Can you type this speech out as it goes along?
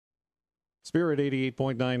Spirit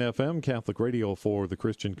 88.9 FM, Catholic radio for the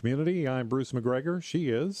Christian community. I'm Bruce McGregor. She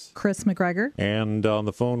is Chris McGregor. And on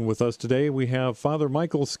the phone with us today, we have Father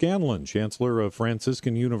Michael Scanlan, Chancellor of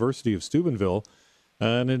Franciscan University of Steubenville.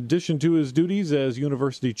 In addition to his duties as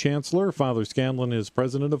University Chancellor, Father Scanlan is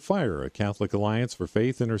President of FIRE, a Catholic Alliance for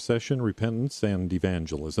Faith, Intercession, Repentance, and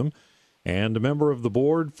Evangelism, and a member of the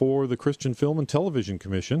board for the Christian Film and Television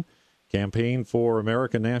Commission, Campaign for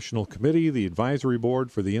American National Committee, the Advisory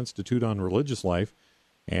Board for the Institute on Religious Life,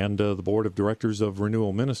 and the Board of Directors of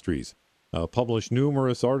Renewal Ministries. Published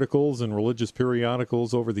numerous articles in religious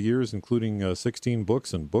periodicals over the years, including 16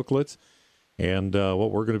 books and booklets. And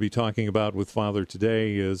what we're going to be talking about with Father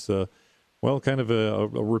today is, kind of a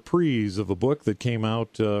reprise of a book that came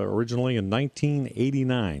out originally in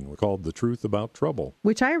 1989, called The Truth About Trouble,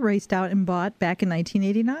 which I raced out and bought back in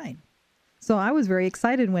 1989. So I was very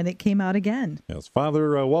excited when it came out again. Yes,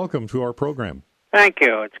 Father, welcome to our program. Thank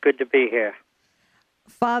you. It's good to be here.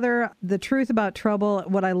 Father, The Truth About Trouble,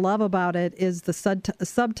 what I love about it is the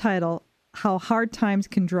subtitle, How Hard Times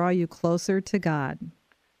Can Draw You Closer to God.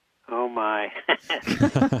 Oh, my.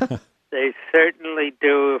 They certainly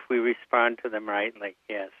do if we respond to them rightly,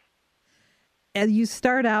 yes. And you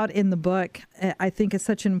start out in the book, I think it's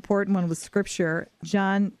such an important one with Scripture,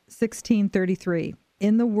 John 16:33.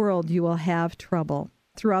 In the world you will have trouble.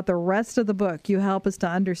 Throughout the rest of the book, you help us to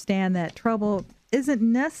understand that trouble isn't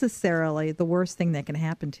necessarily the worst thing that can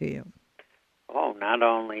happen to you. Oh, not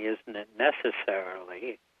only isn't it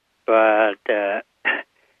necessarily, but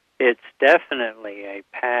it's definitely a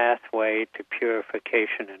pathway to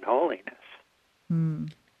purification and holiness.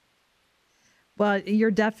 Well, your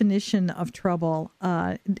definition of trouble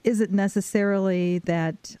isn't necessarily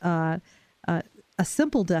that a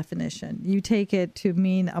simple definition. You take it to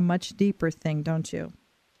mean a much deeper thing, don't you?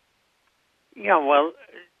 Yeah, well,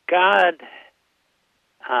 God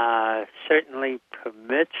certainly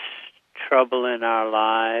permits trouble in our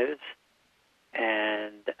lives,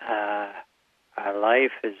 and our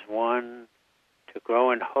life is one to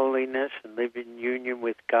grow in holiness and live in union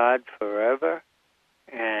with God forever.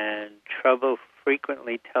 And trouble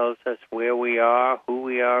frequently tells us where we are, who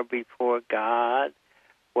we are before God,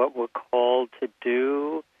 what we're called to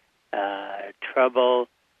do. Trouble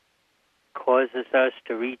causes us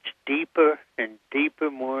to reach deeper and deeper,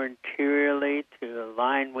 more interiorly, to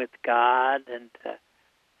align with God and to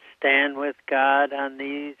stand with God on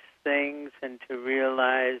these things and to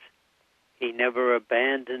realize He never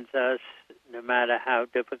abandons us, no matter how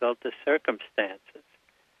difficult the circumstances.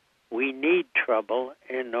 We need trouble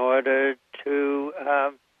in order to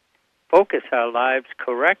focus our lives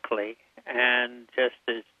correctly. And just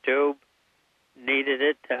as Job needed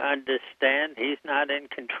it to understand he's not in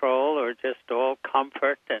control or just all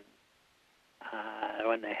comfort, and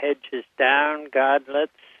when the hedge is down, God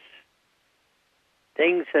lets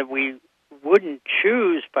things that we wouldn't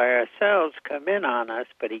choose by ourselves come in on us,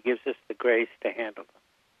 but He gives us the grace to handle them.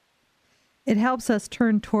 It helps us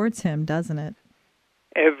turn towards Him, doesn't it?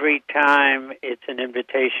 Every time it's an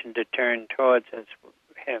invitation to turn towards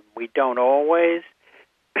Him. We don't always.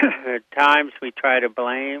 At times we try to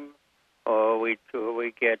blame, or we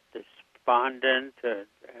get despondent,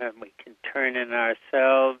 and we can turn in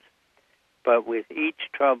ourselves. But with each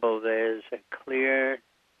trouble, there's a clear,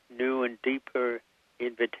 new, and deeper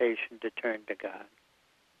invitation to turn to God.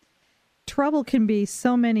 Trouble can be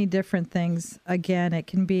so many different things. Again, it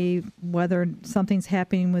can be whether something's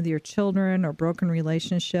happening with your children or broken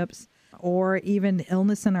relationships or even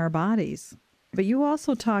illness in our bodies. But you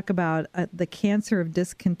also talk about the cancer of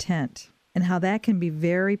discontent and how that can be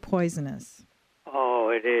very poisonous. Oh,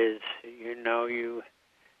 it is. You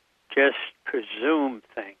just presume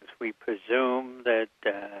things. We presume that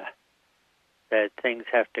things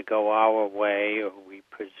have to go our way, or we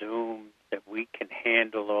presume that we can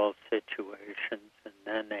handle all situations, and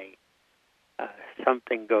then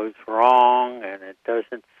something goes wrong and it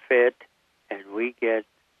doesn't fit, and we get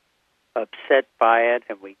upset by it,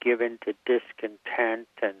 and we give in to discontent,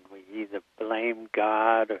 and we either blame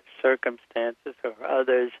God or circumstances or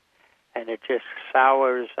others, and it just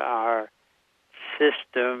sours our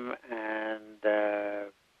system and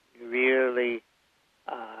really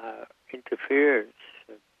interferes,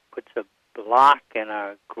 puts a block in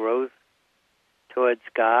our growth towards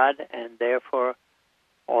God, and therefore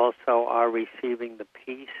also our receiving the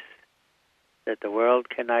peace that the world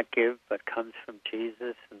cannot give but comes from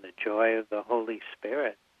Jesus and the joy of the Holy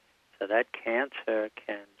Spirit. So that cancer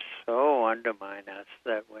can so undermine us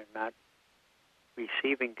that we're not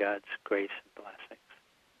receiving God's grace and blessings.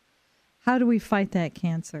 How do we fight that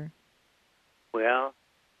cancer? Well,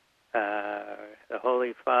 the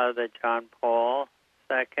Holy Father, John Paul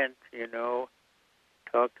second,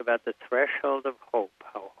 talked about the threshold of hope,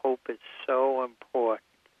 how hope is so important.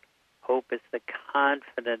 Hope is the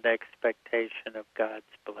confident expectation of God's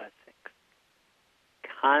blessings.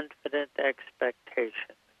 Confident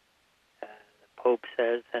expectation. The Pope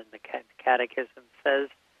says, and the Catechism says,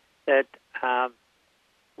 that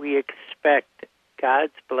we expect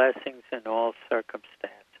God's blessings in all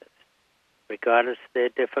circumstances, regardless of their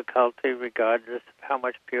difficulty, regardless of how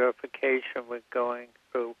much purification we're going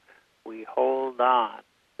through. We hold on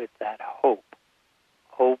with that hope.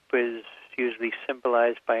 Hope is usually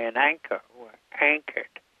symbolized by an anchor. We're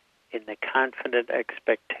anchored in the confident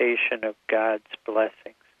expectation of God's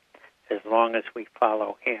blessings as long as we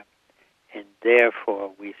follow Him. And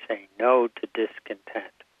therefore, we say no to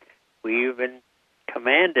discontent. We even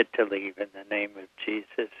commanded to leave in the name of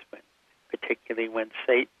Jesus, particularly when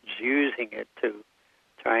Satan's using it to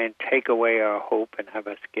try and take away our hope and have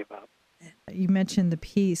us give up. You mentioned the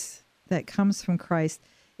peace that comes from Christ.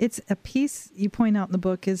 It's a peace, you point out in the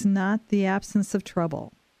book, is not the absence of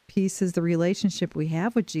trouble. Peace is the relationship we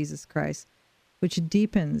have with Jesus Christ, which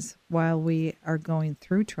deepens while we are going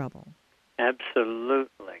through trouble. Absolutely.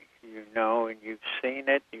 And you've seen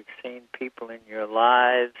it. You've seen people in your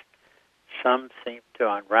lives. Some seem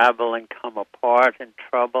to unravel and come apart in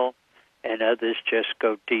trouble, and others just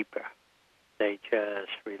go deeper. They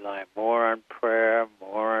just rely more on prayer,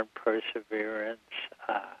 more on perseverance,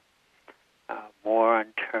 more on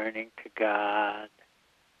turning to God.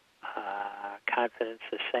 Confidence,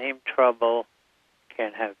 the same trouble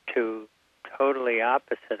can have two totally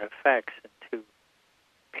opposite effects in two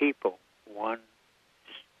people. One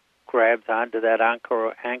grabs onto that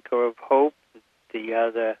anchor of hope. The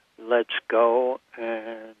other lets go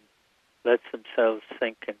and lets themselves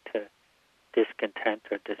sink into discontent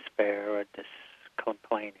or despair or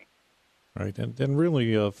complaining. Right, and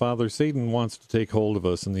really, Father, Satan wants to take hold of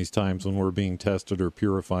us in these times when we're being tested or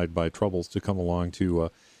purified by troubles to come along to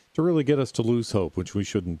really get us to lose hope, which we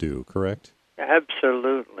shouldn't do, correct?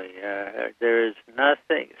 Absolutely. There is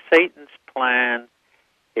nothing. Satan's plan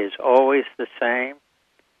is always the same.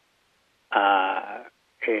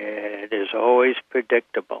 It is always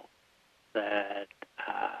predictable that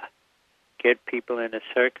get people in a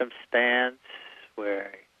circumstance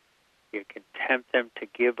where you can tempt them to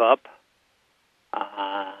give up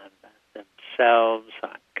on themselves,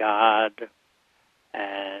 on God,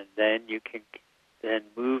 and then you can then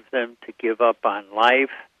move them to give up on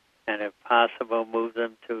life, and if possible, move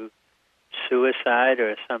them to suicide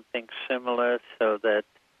or something similar, so that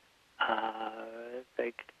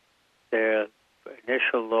their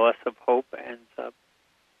initial loss of hope ends up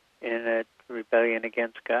in a rebellion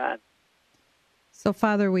against God. So,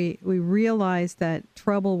 Father, we realize that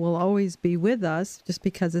trouble will always be with us just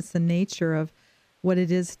because it's the nature of what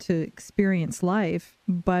it is to experience life,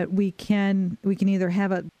 but we can either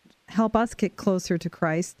have it help us get closer to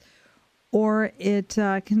Christ, or it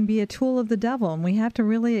can be a tool of the devil, and we have to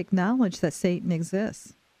really acknowledge that Satan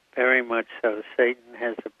exists. Very much so. Satan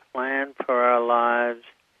has a plan for our lives.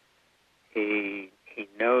 He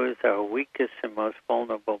knows our weakest and most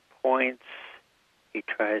vulnerable points. He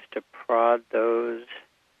tries to prod those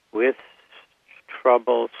with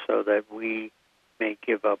trouble so that we may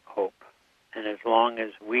give up hope. And as long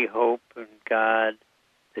as we hope in God,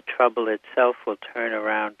 the trouble itself will turn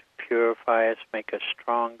around to purify us, make us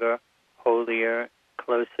stronger, holier,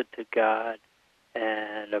 closer to God,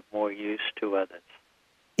 and of more use to others.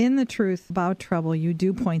 In the truth about trouble, you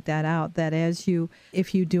do point that out, that if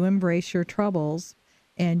you do embrace your troubles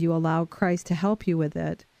and you allow Christ to help you with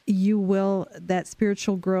it, that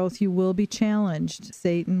spiritual growth, you will be challenged.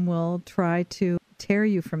 Satan will try to tear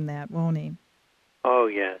you from that, won't he? Oh,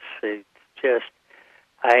 yes. It's just,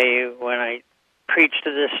 when I preach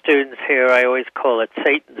to the students here, I always call it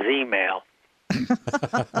Satan's email.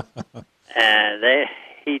 And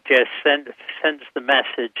he just sends the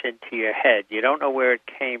message into your head. You don't know where it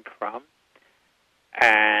came from,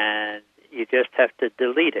 and you just have to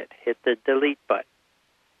delete it. Hit the delete button.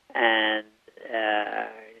 And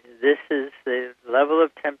this is the level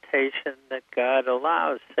of temptation that God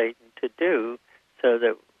allows Satan to do, so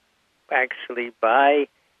that actually by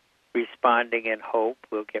responding in hope,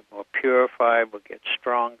 we'll get more purified, we'll get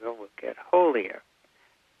stronger, we'll get holier.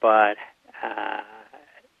 But the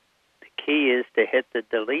key is to hit the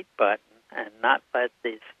delete button and not let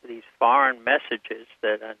these foreign messages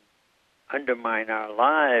that undermine our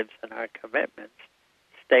lives and our commitments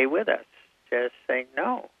stay with us. Just say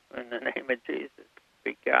no in the name of Jesus.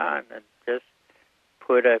 Be gone, and just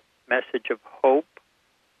put a message of hope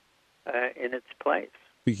in its place.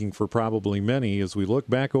 Speaking for probably many, as we look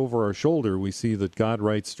back over our shoulder, we see that God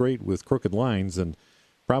writes straight with crooked lines, and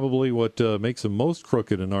Probably what makes him most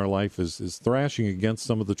crooked in our life is thrashing against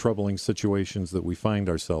some of the troubling situations that we find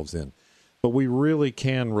ourselves in. But we really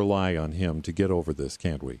can rely on him to get over this,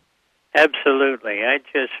 can't we? Absolutely. I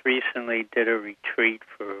just recently did a retreat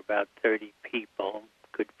for about 30 people,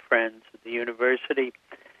 good friends at the university,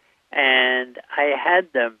 and I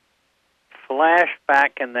had them flash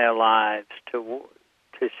back in their lives to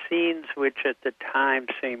scenes which at the time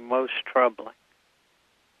seemed most troubling,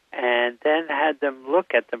 and then had them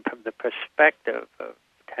look at them from the perspective of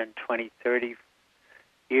 10, 20, 30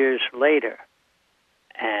 years later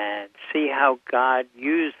and see how God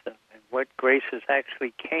used them and what graces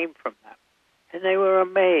actually came from them. And they were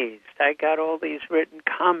amazed. I got all these written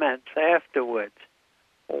comments afterwards.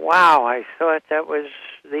 Wow, I thought that was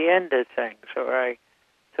the end of things, or I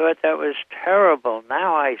thought that was terrible.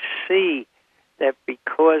 Now I see that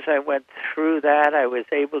because I went through that, I was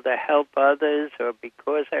able to help others, or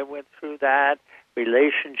because I went through that,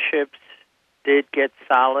 relationships did get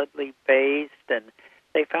solidly based, and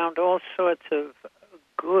they found all sorts of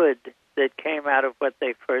good that came out of what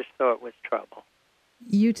they first thought was trouble.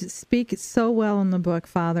 You speak so well in the book,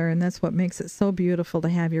 Father, and that's what makes it so beautiful to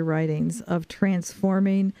have your writings of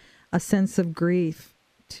transforming a sense of grief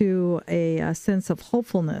to a sense of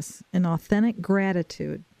hopefulness and authentic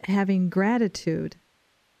gratitude, having gratitude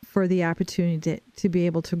for the opportunity to be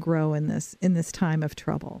able to grow in this time of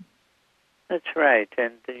trouble. That's right,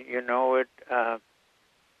 and you know it.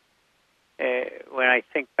 When I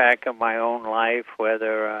think back on my own life,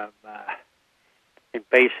 whether in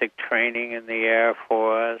basic training in the Air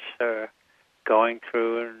Force or going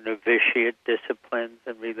through novitiate disciplines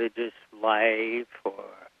in religious life, or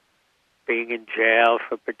being in jail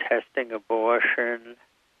for protesting abortion,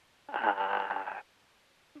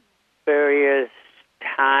 various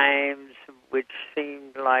times which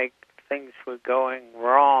seemed like things were going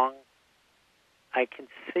wrong, I can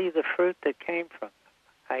see the fruit that came from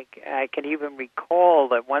them. I can even recall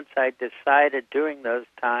that once I decided during those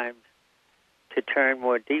times to turn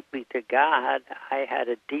more deeply to God, I had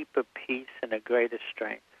a deeper peace and a greater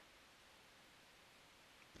strength.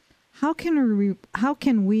 How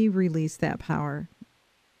can we release that power,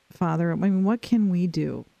 Father? I mean, what can we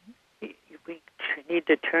do? We need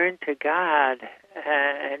to turn to God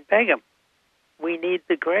and beg Him. We need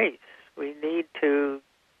the grace. We need to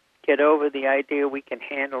get over the idea we can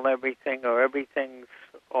handle everything or everything's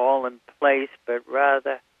all in place, but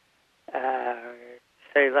rather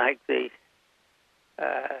say like the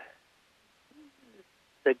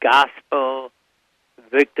gospel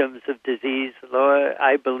victims of disease, Lord,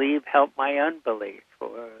 I believe, help my unbelief.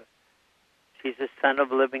 Or, Jesus, Son of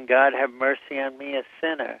the living God, have mercy on me, a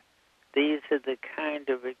sinner. These are the kind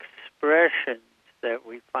of expressions that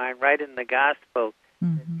we find right in the gospel.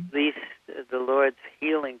 At least the Lord's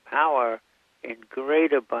healing power in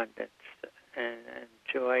great abundance and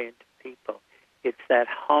joy into people. It's that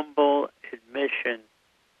humble admission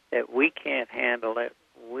that we can't handle it.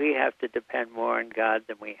 We have to depend more on God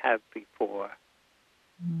than we have before.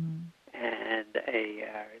 And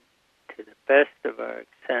to the best of our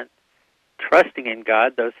extent, trusting in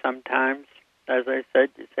God, though sometimes, as I said,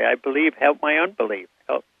 you say, I believe, help my unbelief.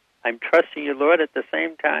 I'm trusting you, Lord, at the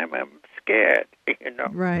same time I'm scared,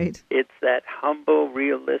 Right. It's that humble,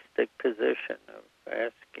 realistic position of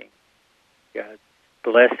asking God's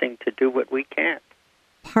blessing to do what we can't.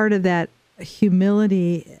 Part of that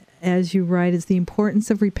humility, as you write, is the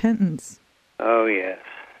importance of repentance. Oh, yes.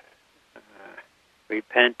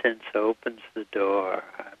 Repentance opens the door.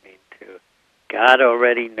 God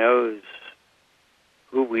already knows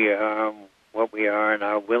who we are, what we are, and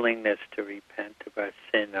our willingness to repent of our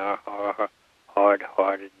sin, our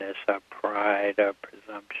hard-heartedness, our pride, our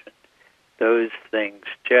presumption. Those things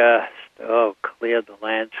just, clear the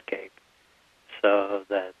landscape so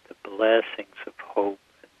that the blessings of hope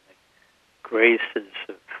and the graces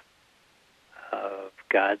of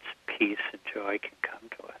God's peace and joy can come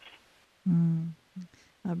to us.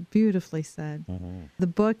 Beautifully said. The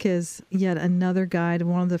book is yet another guide,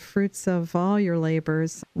 one of the fruits of all your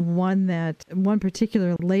labors. One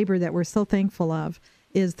particular labor that we're so thankful of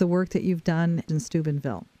is the work that you've done in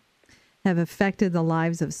Steubenville, have affected the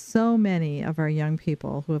lives of so many of our young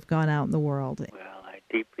people who have gone out in the world. Well, I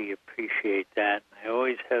deeply appreciate that. I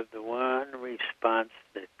always have the one response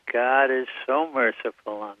that God is so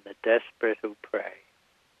merciful on the desperate who pray.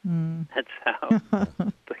 That's how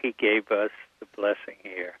He gave us the blessing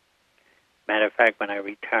here. Matter of fact, when I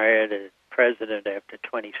retired as president after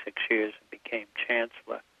 26 years and became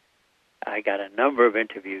chancellor, I got a number of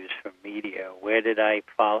interviews from media. Where did I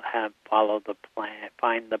follow the plan,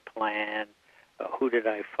 find the plan who did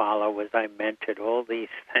I follow? Was I mentored? All these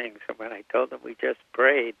things. And when I told them we just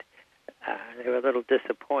prayed, they were a little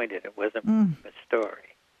disappointed. It wasn't a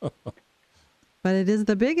story. But it is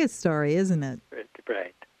the biggest story, isn't it?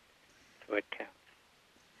 Right. That's what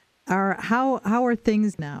counts. How are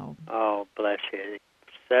things now? Oh, bless you.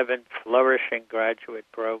 7 flourishing graduate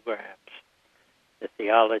programs. The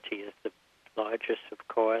theology is the largest, of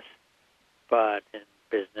course, but in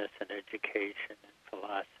business and education and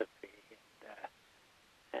philosophy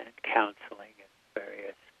and counseling and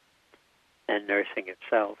various, and nursing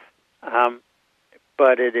itself.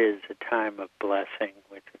 But it is a time of blessing,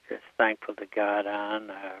 which we're just thankful to God on.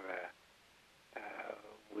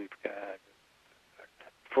 We've got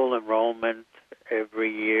full enrollment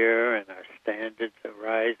every year, and our standards are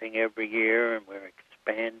rising every year, and we're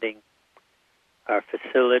expanding our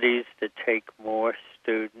facilities to take more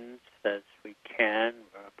students as we can.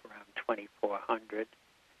 We're up around 2,400.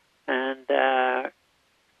 And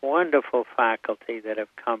wonderful faculty that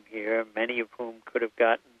have come here, many of whom could have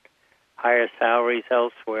gotten higher salaries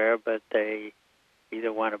elsewhere, but they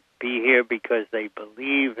either want to be here because they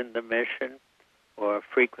believe in the mission, or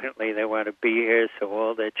frequently they want to be here so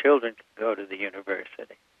all their children can go to the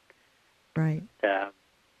university. Right. Yeah,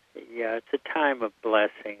 it's a time of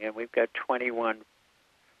blessing, and we've got 21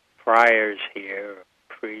 friars here,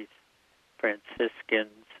 priests, Franciscans.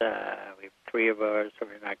 We have 3 of ours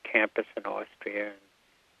are in our campus in Austria, and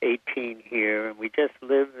 18 here, and we just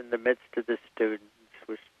live in the midst of the students.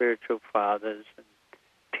 We're spiritual fathers and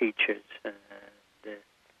teachers, and it's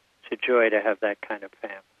a joy to have that kind of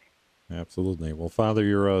family. Absolutely. Well, Father,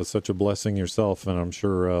 you're such a blessing yourself, and I'm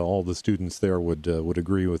sure all the students there would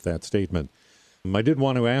agree with that statement. I did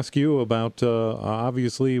want to ask you about,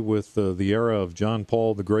 obviously, with the era of John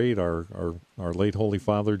Paul the Great, our late Holy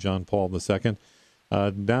Father, John Paul II.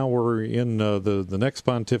 Now we're in the next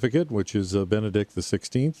pontificate, which is Benedict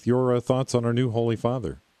XVI. Your thoughts on our new Holy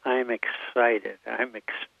Father? I'm excited. I'm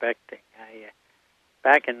expecting.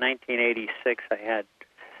 Back in 1986, I had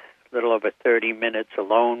a little over 30 minutes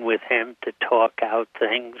alone with him to talk out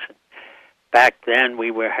things. Back then, we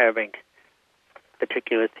were having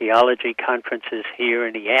particular theology conferences here,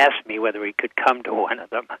 and he asked me whether he could come to one of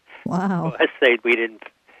them. Wow. I said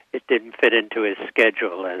it didn't fit into his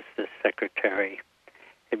schedule, as the secretary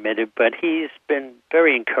admitted, but he's been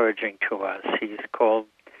very encouraging to us. He's called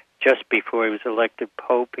just before he was elected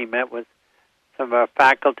Pope. He met with some of our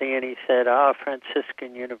faculty, and he said,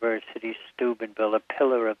 Franciscan University, Steubenville, a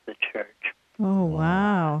pillar of the church. Oh,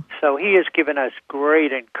 wow. So he has given us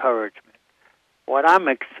great encouragement. What I'm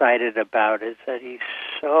excited about is that he's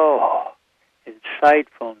so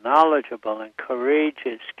insightful, knowledgeable, and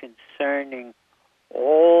courageous concerning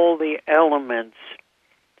all the elements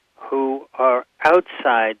who are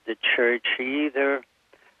outside the church, either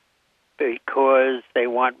because they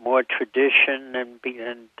want more tradition and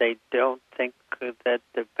they don't think that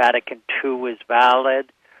the Vatican II is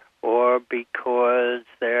valid, or because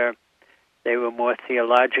they were more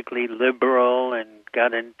theologically liberal and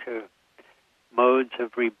got into modes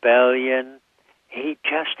of rebellion. He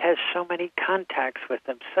just has so many contacts with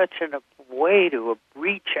them, such a way to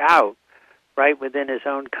reach out right within his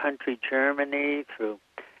own country, Germany.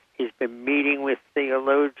 He's been meeting with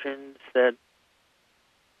theologians that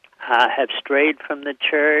have strayed from the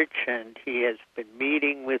church, and he has been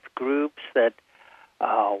meeting with groups that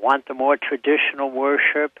want the more traditional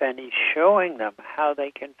worship, and he's showing them how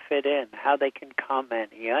they can fit in, how they can come in.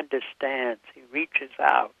 He understands. He reaches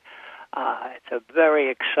out. It's a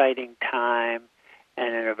very exciting time,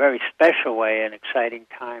 and in a very special way, an exciting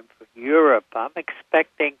time for Europe. I'm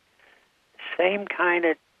expecting the same kind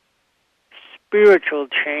of spiritual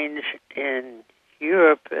change in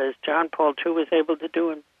Europe as John Paul II was able to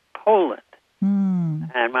do in Poland.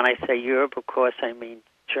 And when I say Europe, of course, I mean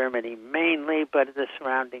Germany mainly, but the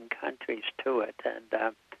surrounding countries to it.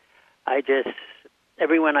 And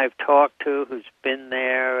everyone I've talked to who's been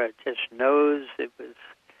there just knows it was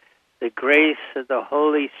the grace of the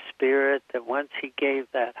Holy Spirit that once he gave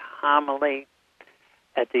that homily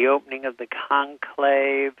at the opening of the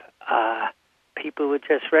conclave, people were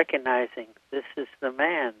just recognizing this is the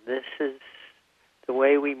man. This is the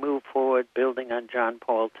way we move forward, building on John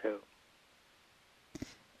Paul II.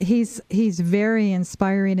 He's very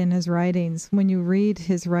inspiring in his writings. When you read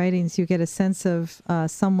his writings, you get a sense of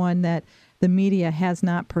someone that the media has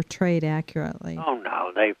not portrayed accurately. Oh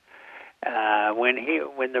no,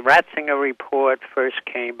 when the Ratzinger report first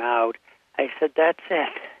came out, I said, "That's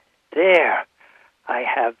it. There, I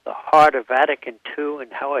have the heart of Vatican II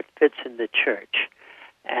and how it fits in the church."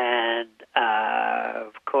 And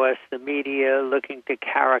of course, the media looking to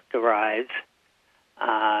characterize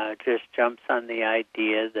just jumps on the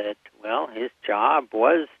idea that, well, his job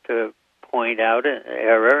was to point out an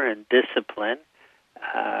error and discipline,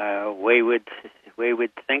 wayward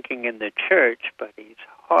thinking in the church, but he's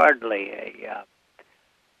hardly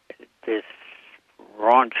this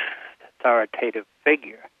raunch authoritative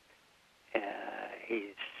figure.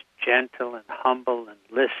 He's gentle and humble and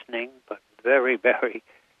listening, but very, very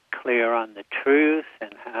clear on the truth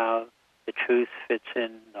and how the truth fits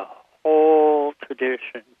in the whole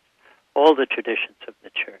tradition, all the traditions of the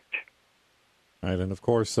church. Right, and of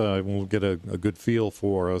course, we'll get a good feel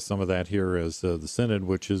for some of that here as the Synod,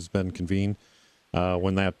 which has been convened.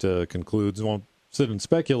 When that concludes, won't sit and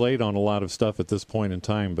speculate on a lot of stuff at this point in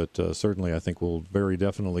time, but certainly I think we'll very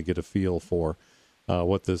definitely get a feel for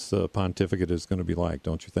what this pontificate is going to be like,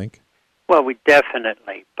 don't you think? Well, we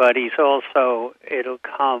definitely, but it'll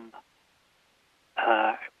come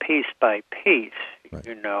piece by piece, right.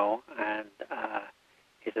 And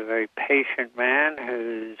he's a very patient man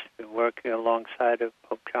who's been working alongside of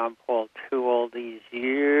Pope John Paul II all these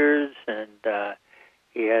years, and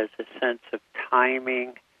he has a sense of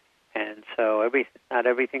timing, and so not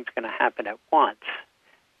everything's going to happen at once.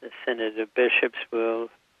 The Synod of Bishops will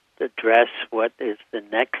address what is the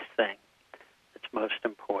next thing that's most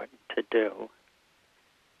important to do,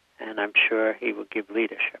 and I'm sure he will give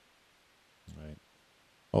leadership. Right.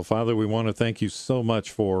 Well, Father, we want to thank you so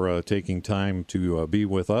much for taking time to be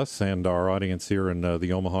with us and our audience here in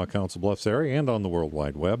the Omaha Council Bluffs area and on the World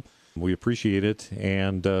Wide Web. We appreciate it,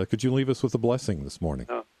 and could you leave us with a blessing this morning?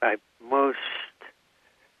 Oh, I most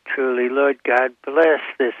truly, Lord God, bless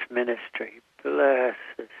this ministry, bless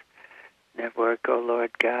this network, O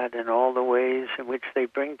Lord God, and all the ways in which they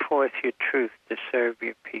bring forth your truth to serve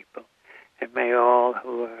your people. And may all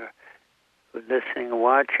who are listening and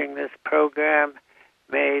watching this program,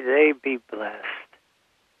 may they be blessed.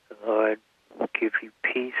 The Lord will give you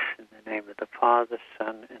peace in the name of the Father,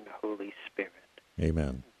 Son, and Holy Spirit.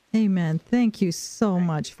 Amen. Amen. Thank you so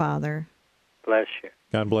much, Father. Bless you.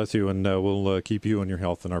 God bless you, and we'll keep you and your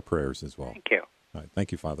health in our prayers as well. Thank you. All right.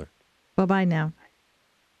 Thank you, Father. Bye-bye now.